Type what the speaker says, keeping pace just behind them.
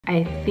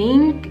I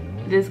think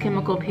this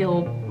chemical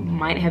peel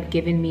might have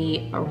given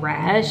me a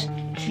rash.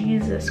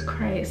 Jesus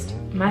Christ,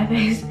 my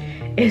face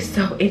is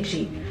so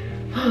itchy.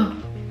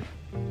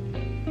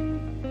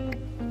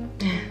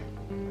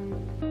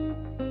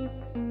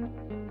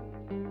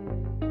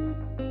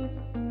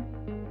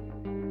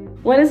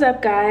 What is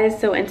up, guys?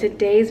 So in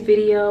today's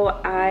video,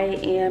 I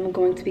am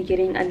going to be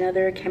getting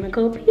another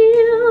chemical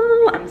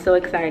peel. I'm so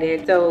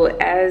excited. So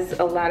as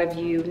a lot of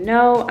you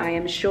know, I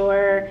am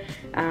sure,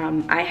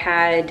 I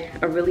had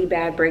a really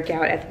bad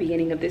breakout at the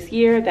beginning of this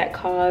year that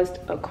caused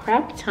a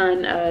crap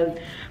ton of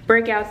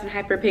breakouts and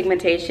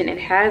hyperpigmentation. It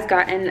has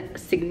gotten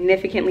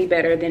significantly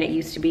better than it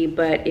used to be,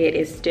 but it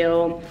is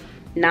still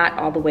not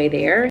all the way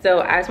there.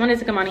 So I just wanted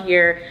to come on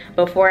here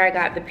before I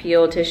got the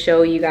peel to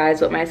show you guys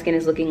what my skin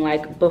is looking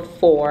like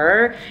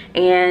before.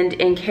 And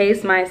in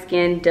case my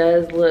skin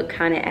does look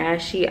kind of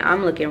ashy,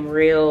 I'm looking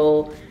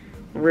real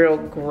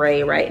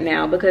gray right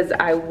now because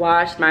I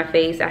washed my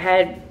face. I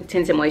had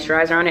tinted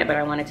moisturizer on it, but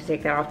I wanted to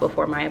take that off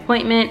before my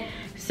appointment.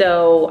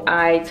 So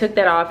I took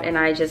that off and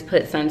I just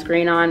put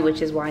sunscreen on,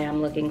 which is why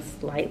I'm looking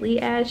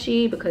slightly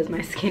ashy because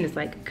my skin is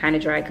like kind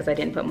of dry because I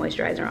didn't put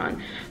moisturizer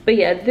on. But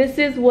yeah, this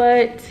is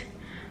what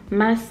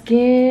my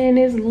skin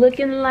is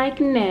looking like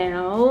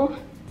now.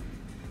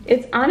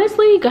 It's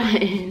honestly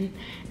gotten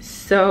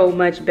so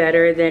much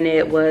better than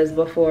it was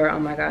before. Oh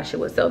my gosh,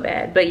 it was so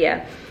bad. But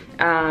yeah,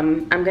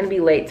 I'm gonna be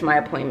late to my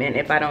appointment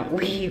if I don't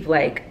leave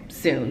like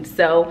soon.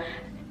 So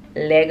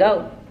let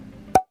go.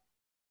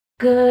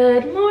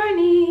 Good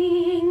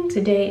morning.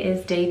 Today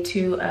is day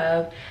 2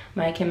 of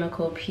my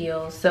chemical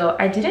peel. So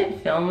I didn't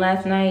film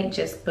last night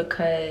just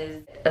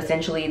because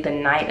essentially the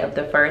night of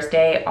the first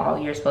day, all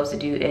you're supposed to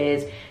do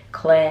is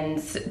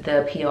cleanse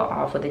the peel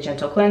off with a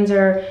gentle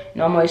cleanser.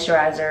 No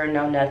moisturizer,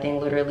 no nothing,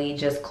 literally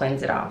just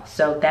cleanse it off.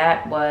 So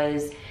that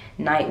was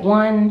night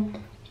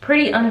 1,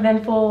 pretty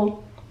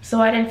uneventful. So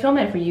I didn't film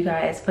it for you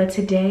guys, but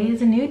today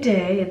is a new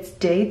day. It's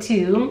day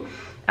 2.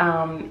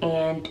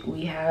 And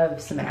we have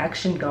some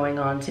action going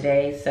on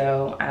today,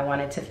 so I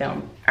wanted to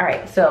film. All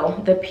right,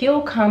 so the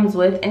peel comes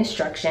with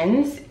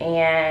instructions,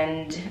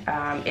 and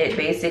it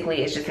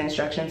basically is just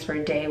instructions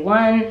for day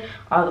 1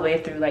 all the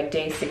way through like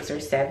day 6 or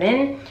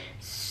 7.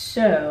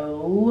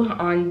 So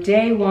on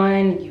day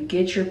 1, you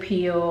get your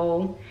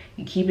peel,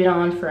 you keep it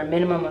on for a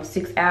minimum of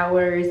 6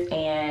 hours,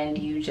 and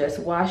you just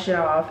wash it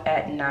off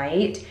at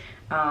night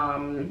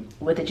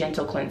with a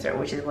gentle cleanser,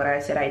 which is what I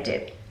said I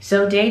did.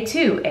 So day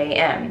 2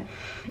 a.m.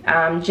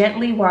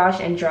 Gently wash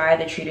and dry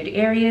the treated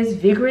areas.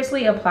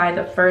 Vigorously apply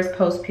the first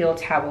post-peel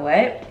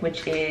towelette,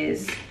 which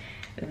is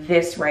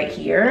this right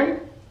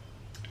here.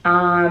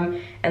 And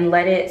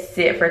let it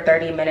sit for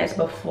 30 minutes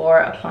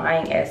before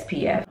applying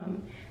SPF.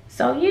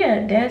 So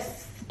yeah,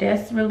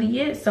 that's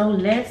really it. So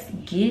let's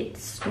get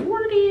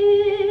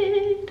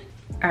started.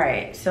 All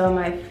right, so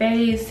my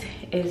face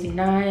is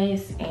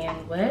nice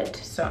and wet.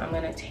 So I'm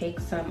gonna take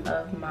some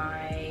of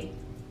my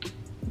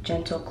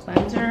gentle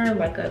cleanser,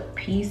 like a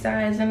pea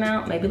size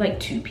amount, maybe like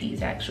 2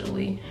 peas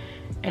actually.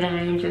 And I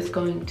am just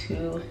going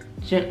to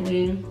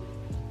gently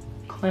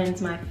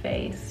cleanse my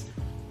face.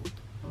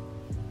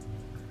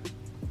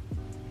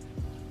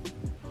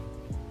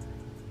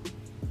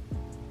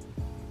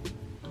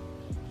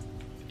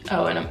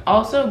 Oh, and I'm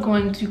also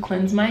going to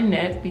cleanse my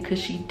neck because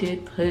she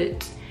did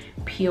put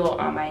peel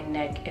on my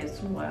neck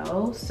as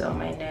well. So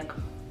my neck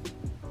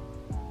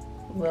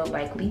will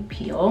likely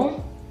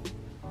peel.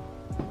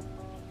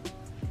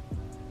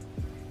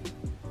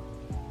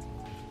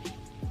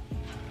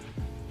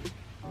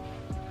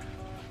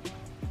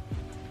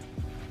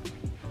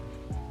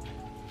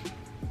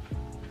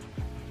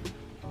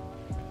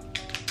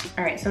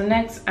 All right, so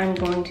next I'm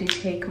going to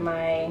take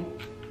my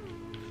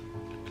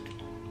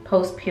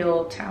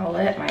post-peel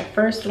towelette, my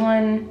first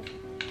one,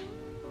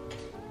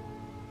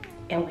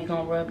 and we're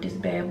gonna rub this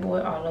bad boy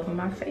all over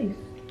my face,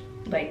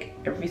 like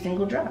every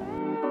single drop.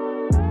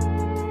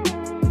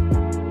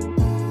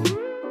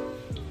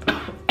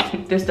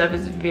 This stuff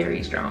is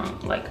very strong,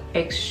 like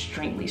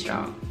extremely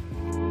strong.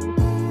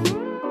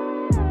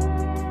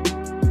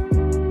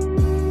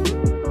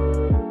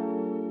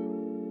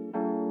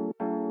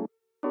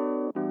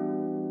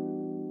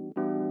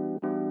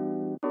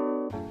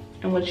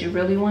 And what you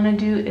really want to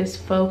do is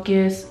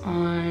focus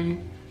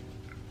on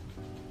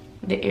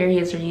the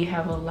areas where you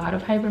have a lot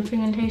of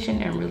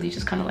hyperpigmentation and really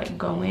just kind of like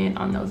go in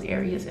on those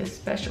areas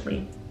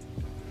especially.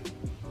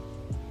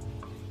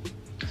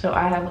 So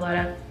I have a lot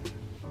of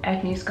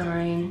acne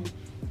scarring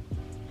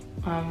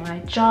on my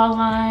jaw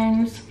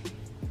lines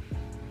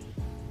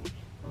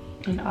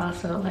and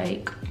also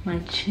like my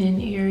chin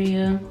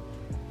area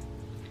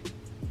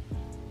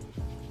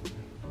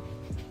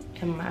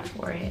and my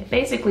forehead,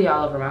 basically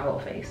all over my whole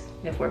face,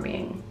 if we're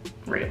being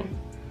real.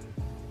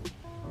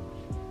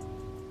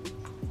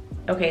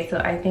 Okay, so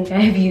I think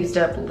I've used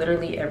up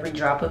literally every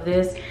drop of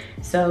this.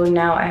 So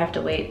now I have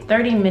to wait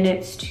 30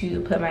 minutes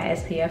to put my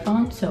SPF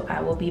on. So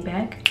I will be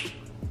back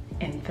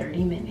in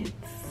 30 minutes.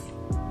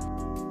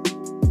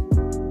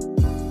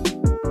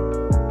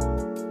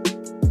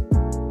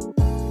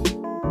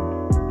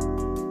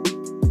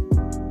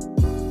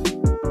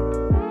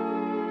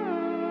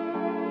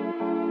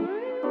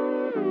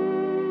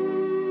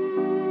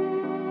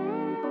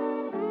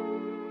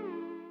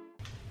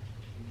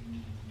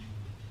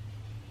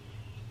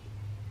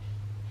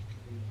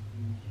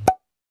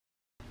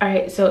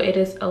 right, so it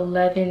is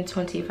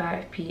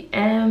 11:25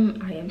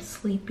 p.m. I am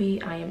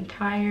sleepy, I am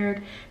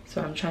tired,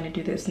 so I'm trying to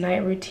do this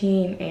night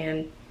routine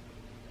and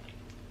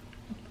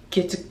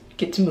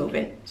get to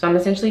moving. So I'm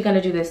essentially going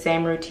to do the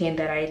same routine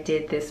that I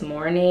did this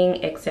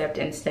morning, except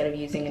instead of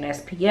using an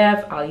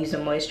SPF, I'll use a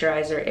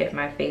moisturizer if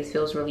my face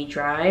feels really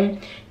dry.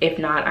 If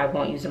not, I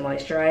won't use a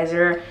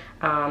moisturizer.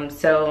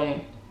 So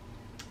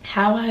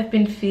how I've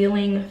been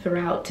feeling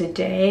throughout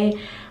today,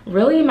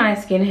 really my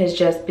skin has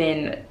just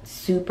been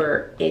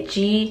super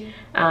itchy.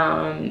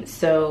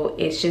 So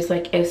it's just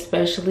like,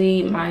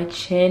 especially my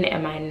chin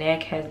and my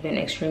neck has been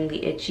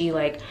extremely itchy.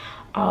 Like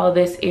all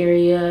this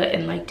area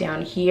and like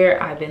down here,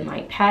 I've been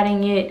like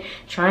patting it,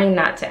 trying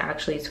not to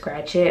actually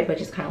scratch it, but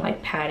just kind of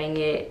like patting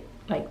it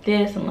like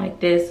this and like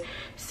this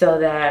so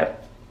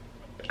that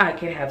I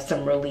could have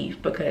some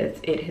relief, because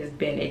it has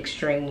been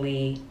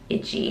extremely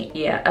itchy.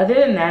 Yeah, other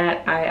than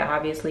that, I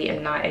obviously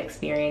am not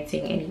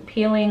experiencing any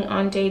peeling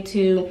on day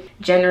 2.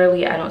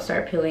 Generally, I don't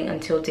start peeling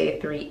until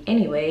day 3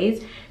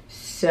 anyways,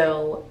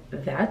 so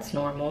that's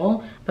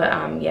normal.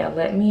 But yeah,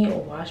 let me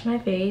wash my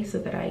face so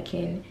that I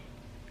can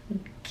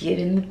get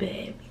in the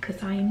bed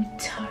because I am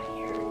tired.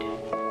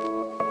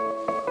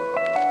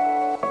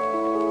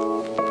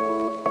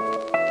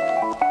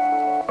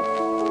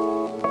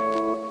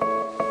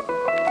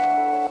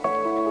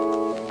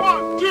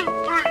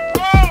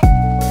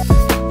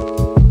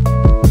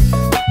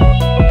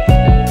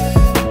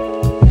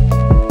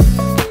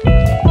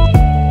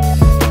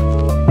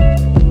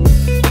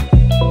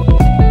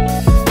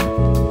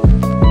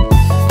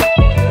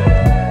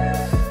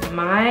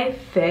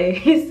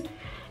 Face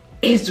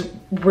is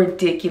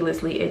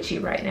ridiculously itchy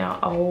right now.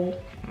 Oh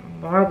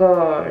my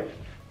god,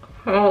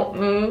 help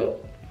me.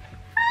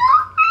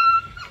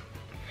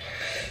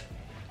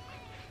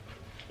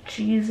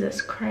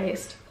 Jesus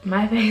Christ,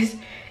 my face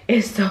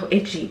is so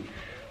itchy.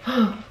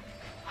 Oh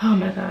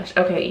my gosh.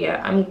 Okay,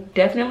 yeah, I'm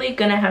definitely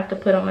gonna have to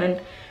put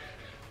on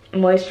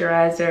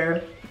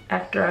moisturizer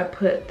after I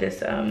put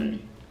this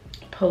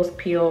post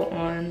peel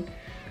on,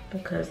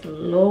 because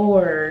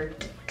Lord,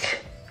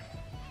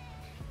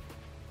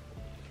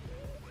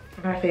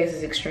 my face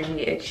is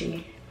extremely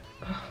itchy.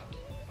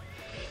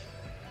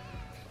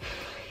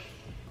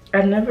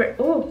 I've never,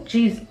 oh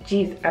geez,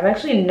 I've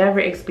actually never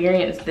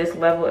experienced this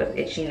level of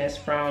itchiness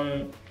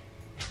from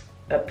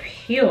a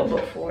peel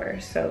before.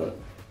 So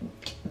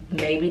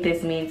maybe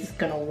this means it's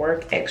gonna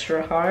work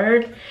extra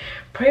hard.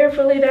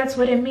 Prayerfully, that's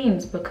what it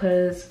means,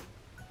 because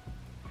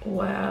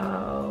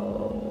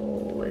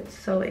wow, it's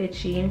so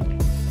itchy.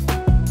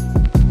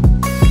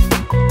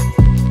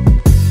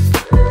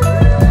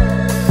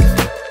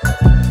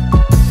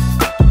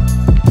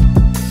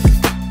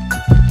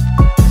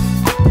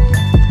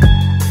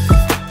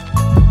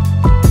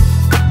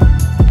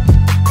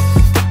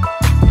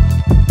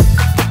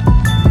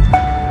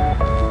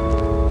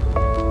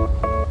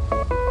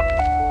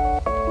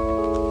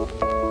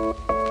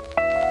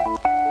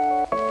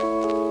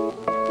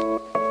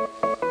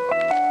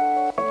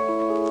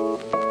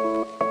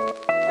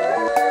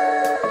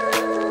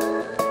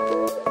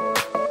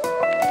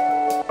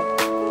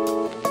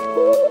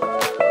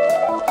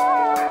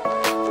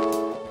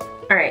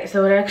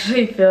 So it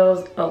actually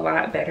feels a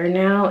lot better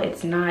now.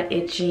 It's not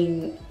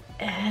itching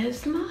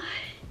as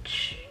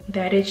much.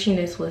 That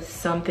itchiness was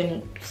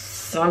something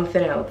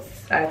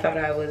else. I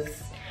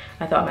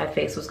thought my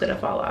face was gonna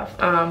fall off.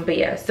 But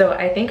yeah, so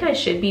I think I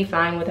should be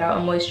fine without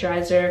a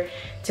moisturizer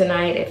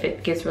tonight. If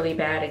it gets really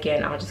bad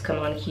again, I'll just come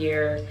on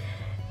here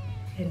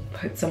and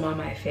put some on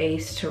my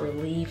face to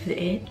relieve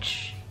the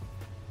itch.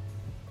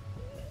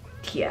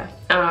 Yeah,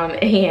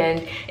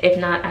 and if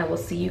not, I will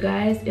see you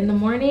guys in the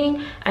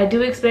morning. I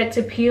do expect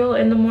to peel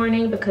in the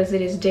morning because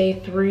it is day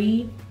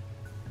 3,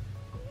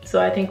 so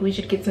I think we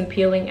should get some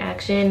peeling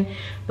action,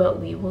 but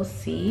we will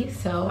see.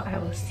 So I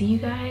will see you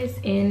guys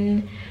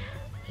in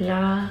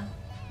la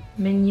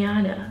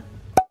mañana.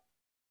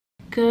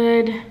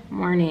 Good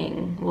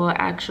morning. Well,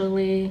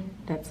 actually,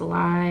 that's a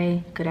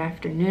lie. Good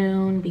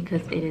afternoon,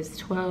 because it is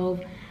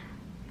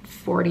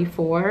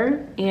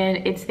 12:44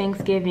 and it's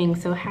Thanksgiving,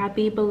 so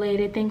happy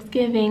belated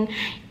Thanksgiving.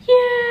 Yeah.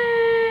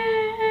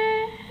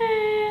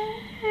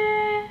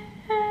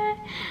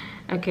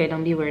 Okay,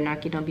 don't be weird,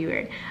 Naakie, don't be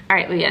weird. All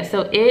right, but yeah,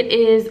 so it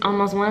is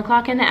almost 1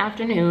 o'clock in the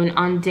afternoon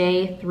on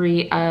day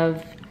 3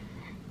 of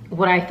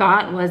what I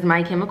thought was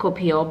my chemical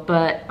peel,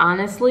 but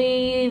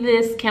honestly,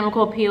 this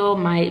chemical peel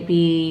might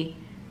be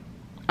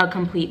a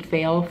complete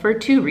fail for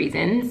 2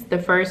 reasons. The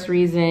first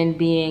reason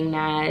being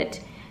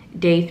that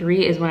day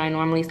 3 is when I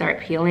normally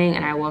start peeling,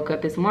 and I woke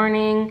up this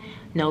morning,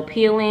 no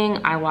peeling.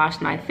 I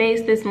washed my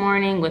face this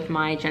morning with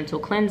my gentle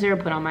cleanser,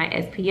 put on my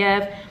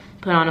SPF,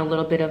 put on a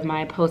little bit of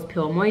my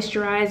post-peel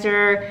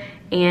moisturizer,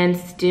 and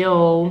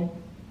still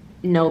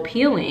no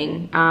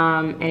peeling.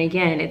 And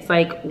again, it's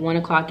like 1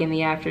 o'clock in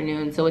the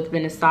afternoon, so it's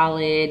been a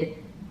solid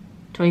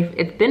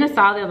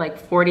like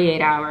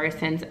 48 hours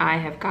since I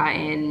have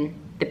gotten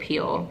the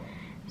peel.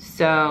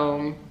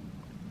 So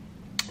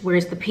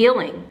where's the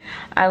peeling?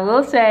 I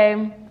will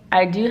say,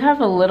 I do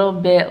have a little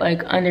bit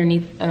like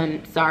underneath,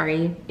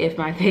 sorry if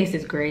my face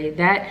is gray.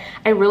 That,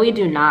 I really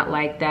do not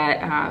like that,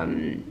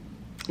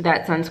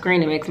 that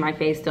sunscreen. It makes my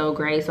face so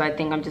gray. So I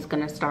think I'm just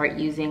gonna start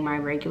using my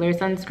regular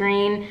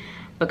sunscreen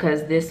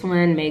because this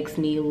one makes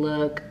me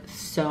look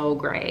so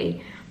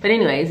gray. But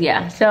anyways,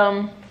 yeah,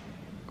 so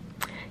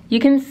you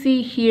can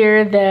see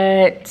here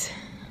that,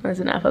 why is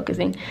it not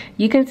focusing?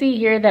 You can see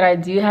here that I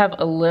do have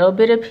a little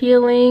bit of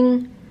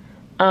peeling,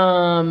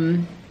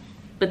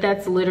 but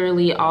that's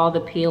literally all the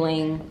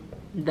peeling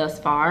thus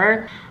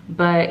far.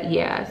 But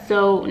yeah,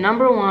 so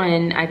number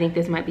one, I think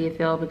this might be a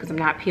fail because I'm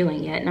not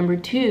peeling yet. Number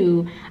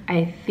two,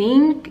 I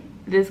think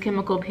this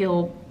chemical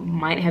peel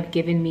might have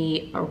given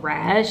me a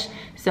rash.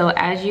 So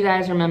as you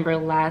guys remember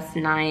last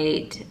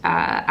night,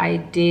 I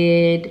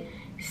did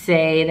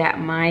say that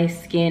my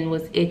skin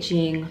was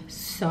itching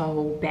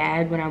so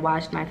bad when I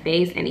washed my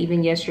face, and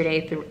even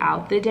yesterday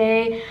throughout the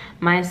day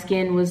my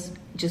skin was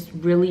just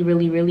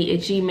really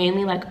itchy,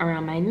 mainly like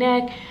around my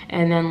neck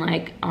and then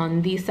like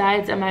on these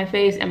sides of my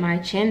face and my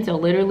chin. So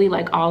literally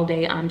like all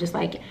day I'm just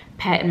like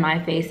patting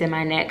my face and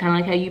my neck, kind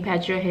of like how you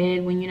pat your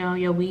head when you know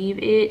your weave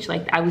itch.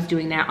 Like I was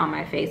doing that on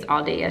my face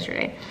all day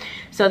yesterday.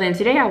 So then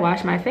today I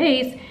washed my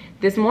face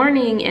this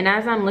morning, and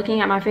as I'm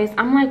looking at my face,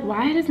 I'm like,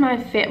 why does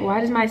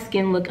my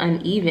skin look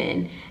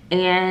uneven?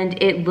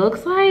 And it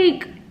looks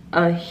like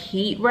a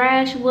heat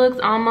rash, looks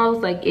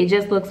almost like it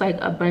just looks like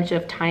a bunch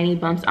of tiny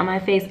bumps on my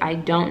face. I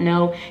don't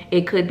know,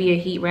 it could be a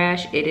heat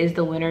rash. It is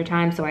the winter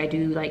time, so I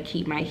do like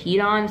keep my heat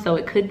on, so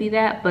it could be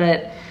that,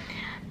 but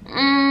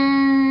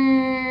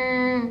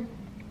I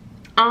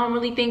don't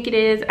really think it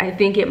is. I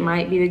think it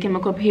might be the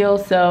chemical peel.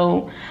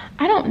 So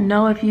I don't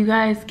know if you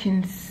guys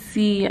can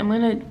see, I'm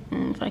gonna,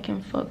 if I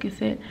can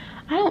focus it,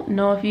 I don't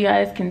know if you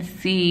guys can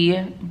see,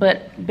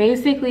 but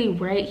basically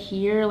right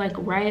here, like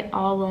right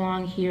all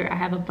along here, I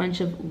have a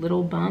bunch of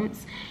little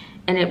bumps,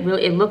 and it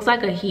looks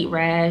like a heat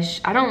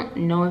rash. I don't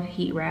know if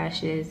heat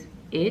rashes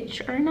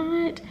itch or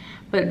not,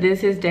 but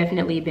this has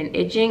definitely been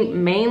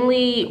itching,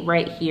 mainly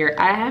right here.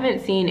 I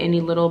haven't seen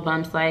any little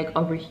bumps like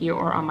over here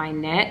or on my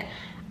neck.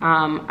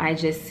 I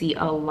just see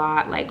a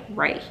lot like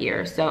right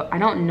here. So I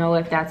don't know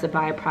if that's a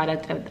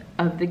byproduct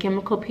of the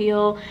chemical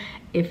peel.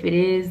 If it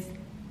is,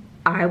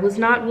 I was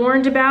not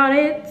warned about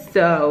it.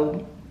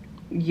 So,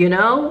 you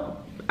know,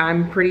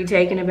 I'm pretty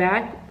taken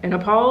aback and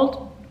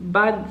appalled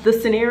by the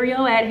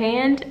scenario at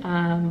hand.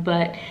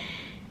 But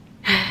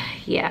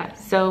yeah,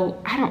 so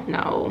I don't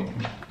know.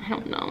 I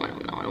don't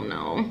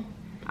know.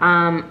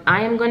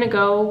 I am gonna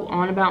go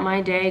on about my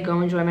day,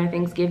 go enjoy my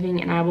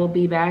Thanksgiving, and I will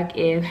be back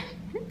if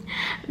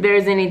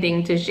there's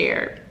anything to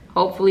share.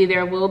 Hopefully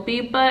there will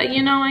be, but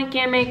you know, I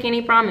can't make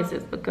any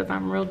promises because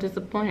I'm real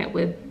disappointed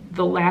with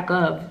the lack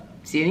of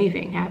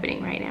anything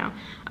happening right now.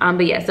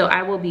 But yeah, so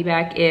I will be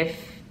back if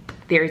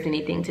there's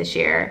anything to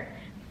share.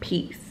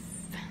 Peace.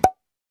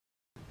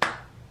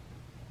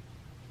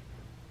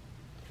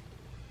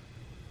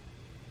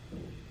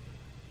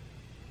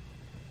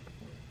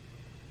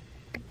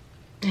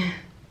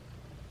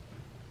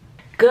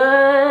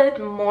 Good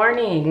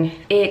morning.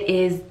 It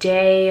is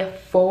day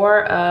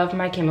 4 of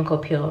my chemical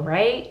peel,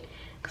 right?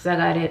 Because I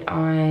got it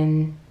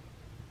on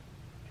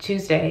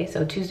Tuesday.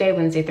 So Tuesday,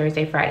 Wednesday,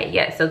 Thursday, Friday.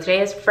 Yes, so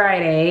today is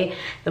Friday,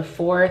 the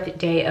 4th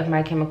day of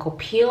my chemical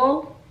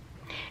peel.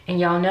 And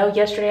y'all know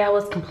yesterday I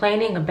was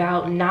complaining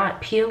about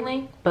not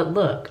peeling, but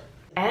look,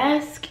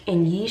 ask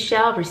and ye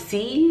shall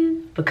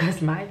receive,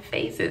 because my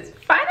face is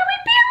finally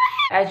peeling.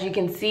 As you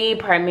can see,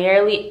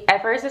 primarily,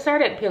 at first it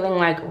started peeling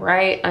like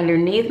right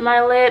underneath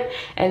my lip,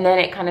 and then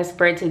it kind of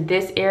spread to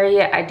this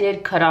area. I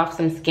did cut off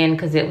some skin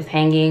because it was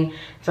hanging,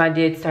 so I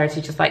did start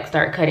to just like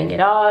start cutting it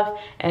off,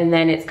 and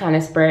then it's kind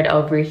of spread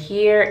over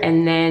here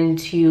and then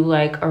to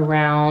like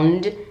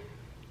around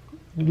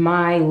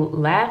my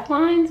laugh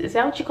lines. Is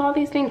that what you call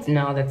these things?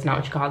 No, that's not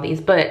what you call these,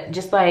 but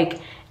just like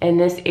in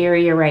this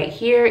area right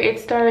here,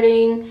 it's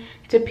starting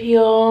to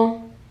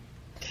peel.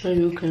 So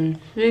you can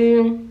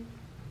see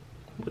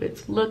what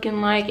it's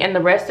looking like, and the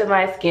rest of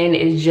my skin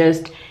is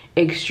just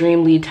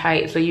extremely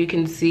tight. So you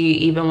can see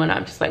even when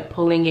I'm just like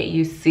pulling it,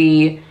 you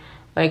see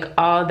like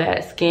all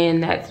that skin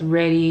that's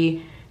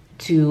ready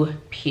to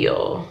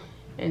peel.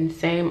 And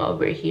same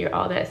over here,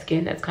 all that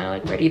skin that's kind of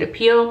like ready to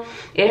peel.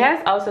 It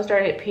has also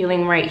started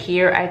peeling right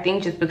here, I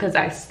think just because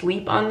I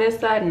sleep on this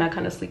side and I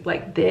kind of sleep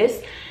like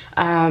this.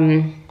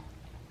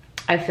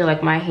 I feel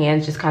like my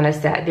hands just kind of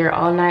sat there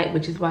all night,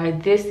 which is why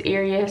this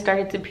area has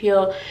started to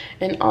peel,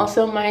 and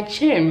also my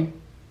chin.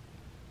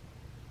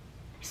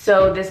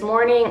 So this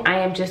morning I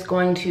am just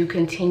going to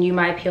continue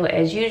my peel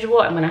as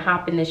usual. I'm going to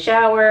hop in the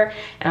shower,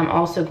 and I'm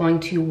also going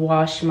to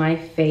wash my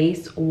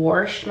face,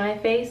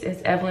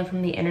 as Evelyn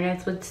from the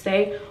internet would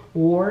say,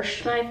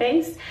 wash my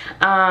face.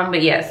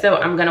 But yeah, so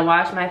I'm going to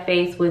wash my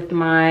face with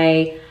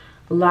my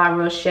La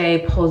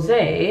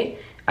Roche-Posay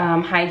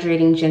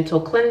hydrating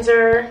gentle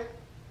cleanser.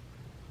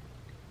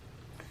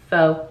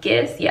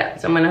 Focus. Yeah,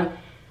 so I'm going to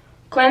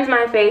cleanse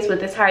my face with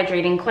this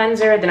hydrating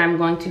cleanser. Then I'm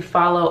going to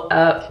follow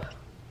up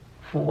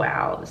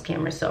wow, this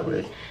camera's so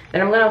rude.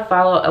 Then I'm gonna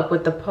follow up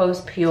with the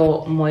post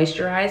peel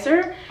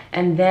moisturizer,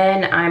 and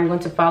then I'm going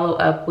to follow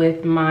up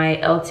with my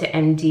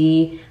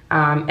L2MD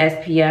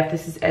SPF.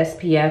 This is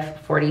SPF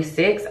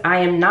 46. I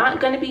am not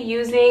going to be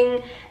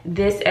using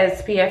this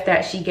SPF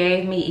that she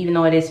gave me, even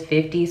though it is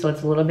 50, so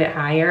it's a little bit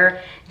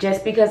higher,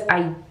 just because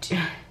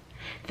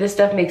this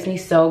stuff makes me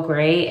so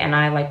gray, and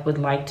I would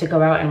like to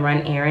go out and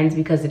run errands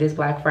because it is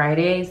Black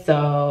Friday.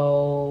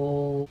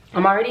 So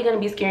I'm already going to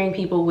be scaring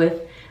people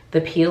with the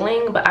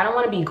peeling, but I don't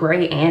want to be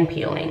gray and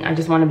peeling. I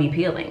just want to be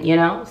peeling, you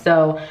know?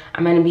 So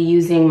I'm going to be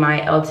using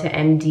my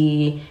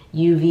L2MD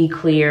UV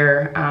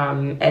Clear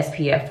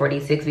SPF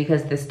 46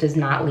 because this does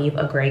not leave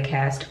a gray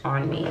cast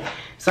on me.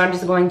 So I'm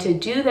just going to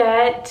do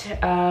that,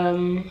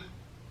 and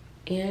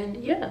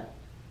yeah.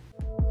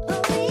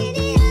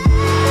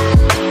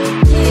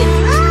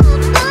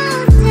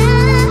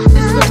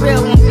 This is the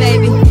real one,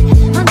 baby.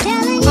 I'm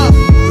telling you.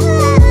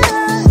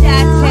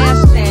 Shot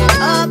stand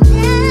up.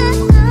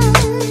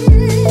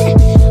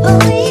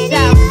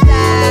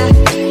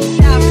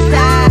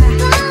 Southside,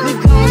 we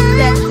gon' set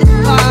this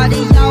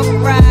party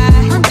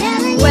alright.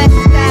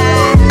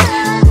 Westside,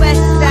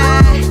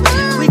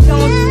 we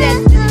gon' set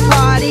this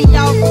party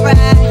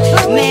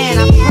alright. Man, I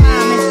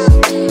promise,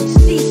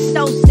 she's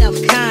so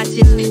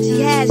self-conscious.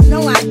 She has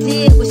no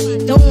idea what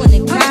she's doing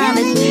in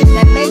college.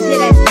 That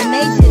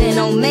major and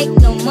don't make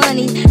no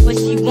money, but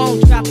she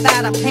won't drop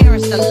out. Her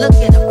parents are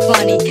looking at her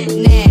funny.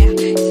 Now,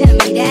 tell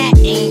me that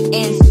ain't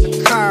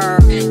insecure.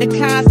 The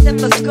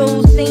concept of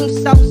school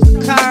seems so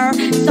secure.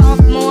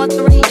 Sophomore,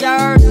 3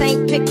 years,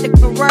 ain't picked a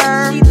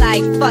career. She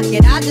like, fuck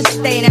it, I'll just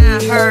stay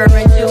down her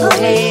and do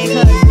head.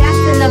 Cause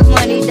that's enough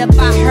money to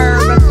buy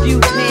her a few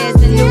pairs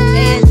of new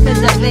ears.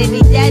 Cause her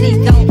baby daddy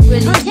don't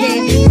really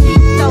care. She's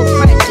so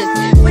precious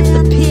with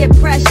the peer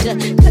pressure.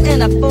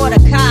 Couldn't afford a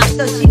car,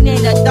 so she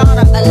named her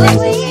daughter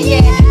Alexis. She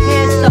had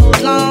hair so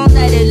long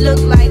that it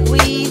looked like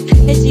weave,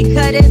 and she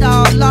cut it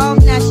all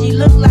off, now she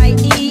look like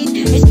Eve.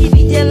 And she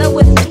be dealing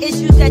with some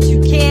issues that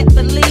you can't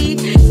believe.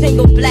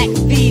 Single black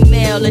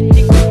female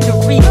addicted to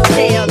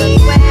retail as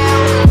well.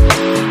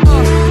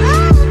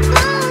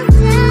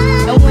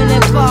 And when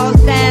it falls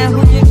down,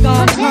 who you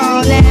gonna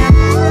call now?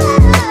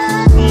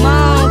 Come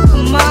on,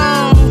 come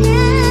on.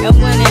 And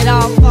when it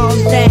all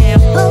falls down,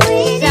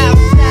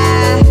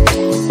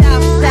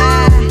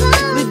 Southside,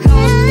 we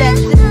gon' set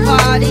this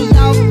party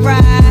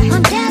alright.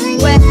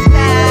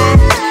 Westside,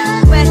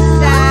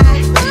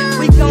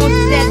 we gon'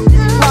 set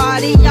this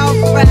party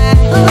alright.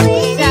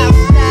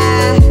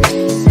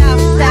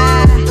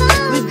 Southside,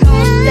 we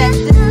gon' set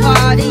this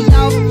party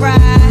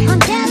alright.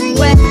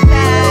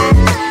 Westside.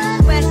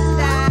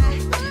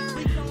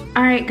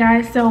 Alright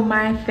guys, so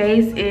my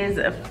face is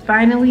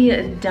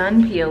finally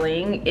done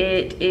peeling.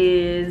 It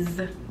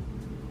is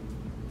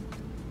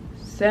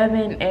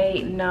 10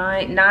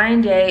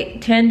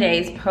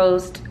 days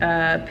post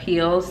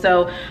peel.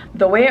 So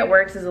the way it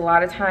works is a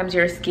lot of times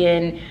your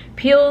skin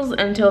peels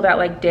until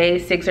about day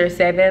 6 or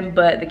 7,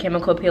 but the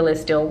chemical peel is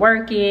still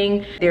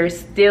working. There's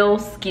still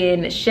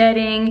skin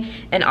shedding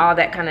and all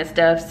that kind of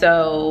stuff.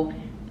 So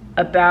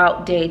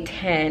about day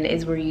 10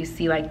 is where you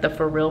see the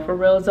for real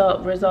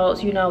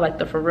results, you know,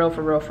 the for real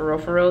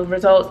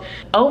results.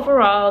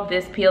 Overall,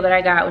 this peel that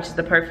I got, which is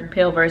the Perfect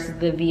Peel versus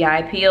the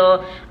VI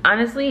peel,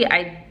 honestly,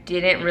 I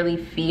didn't really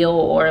feel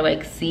or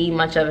see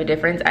much of a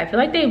difference. I feel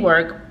like they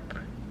work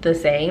the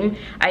same.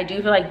 I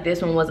do feel like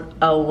this one was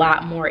a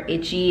lot more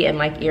itchy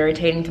and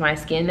irritating to my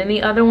skin than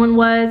the other one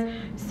was.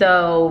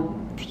 So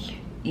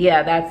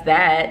yeah, that's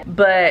that.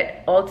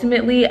 But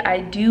ultimately,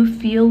 I do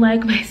feel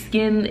like my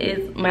skin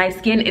is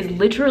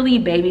literally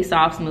baby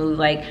soft smooth.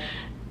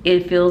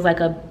 It feels like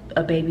a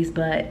baby's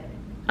butt,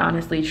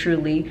 honestly,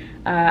 truly.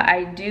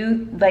 I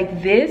do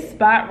this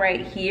spot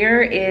right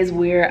here is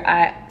where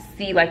I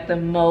see the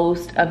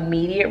most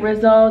immediate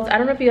results. I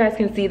don't know if you guys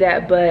can see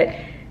that, but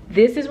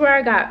this is where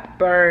I got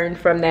burned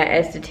from that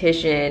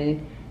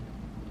esthetician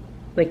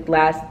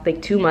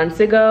 2 months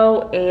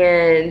ago,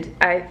 and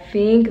I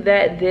think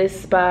that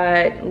this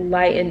spot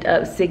lightened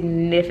up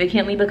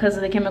significantly because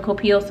of the chemical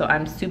peel, so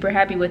I'm super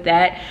happy with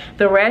that.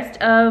 The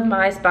rest of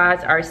my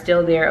spots are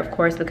still there, of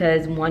course,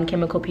 because one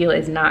chemical peel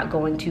is not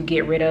going to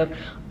get rid of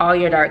all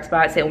your dark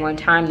spots at one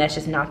time. That's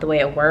just not the way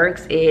it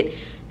works. It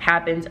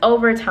happens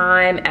over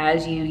time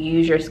as you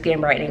use your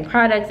skin brightening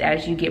products,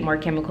 as you get more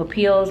chemical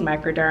peels,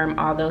 microderm,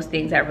 all those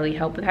things that really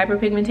help with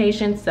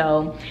hyperpigmentation.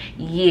 So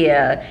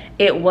yeah,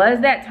 it was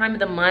that time of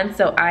the month,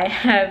 so I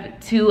have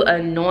 2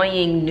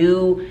 annoying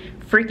new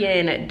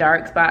freaking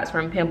dark spots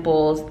from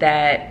pimples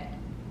that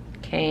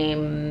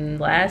came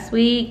last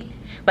week.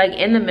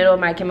 In the middle of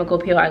my chemical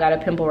peel, I got a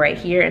pimple right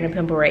here and a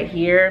pimple right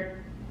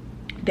here.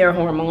 They're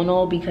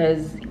hormonal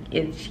because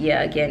it's,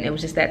 yeah, again, it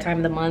was just that time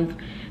of the month.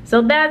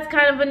 So that's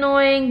kind of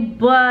annoying,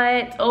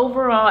 but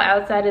overall,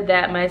 outside of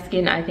that, my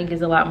skin, I think,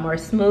 is a lot more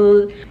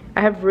smooth.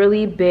 I have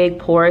really big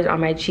pores on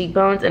my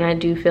cheekbones, and I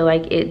do feel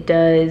like it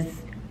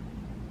does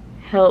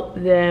help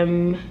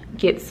them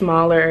get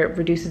smaller,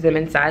 reduces them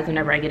in size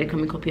whenever I get a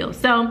chemical peel.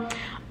 So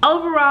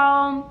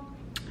overall,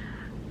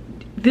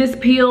 This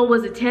peel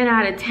was a 10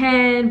 out of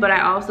 10, but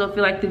I also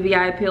feel like the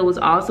VI peel was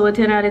also a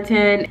 10 out of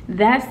 10.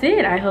 That's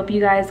it. I hope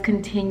you guys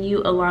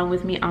continue along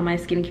with me on my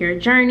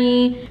skincare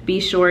journey. Be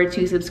sure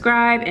to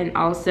subscribe and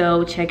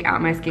also check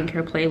out my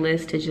skincare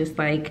playlist to just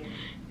like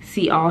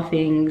see all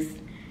things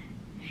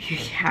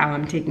how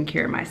I'm taking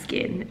care of my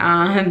skin.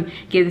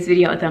 Give this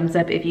video a thumbs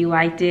up if you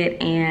liked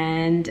it,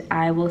 and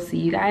I will see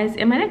you guys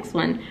in my next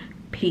one.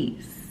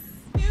 Peace.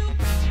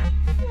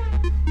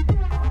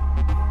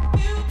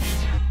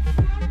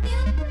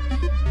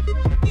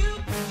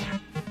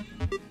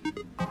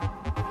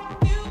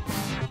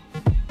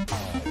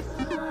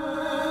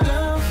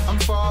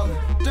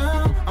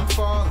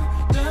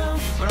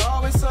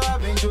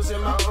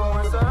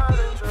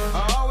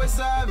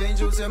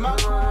 In my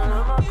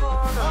corner,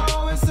 I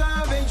always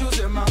have angels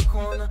in my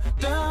corner.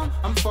 Down,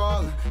 I'm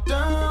falling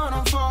down,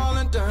 I'm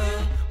falling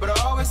down, but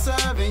I always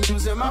have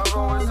angels in my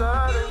corner.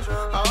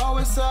 I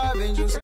always have angels.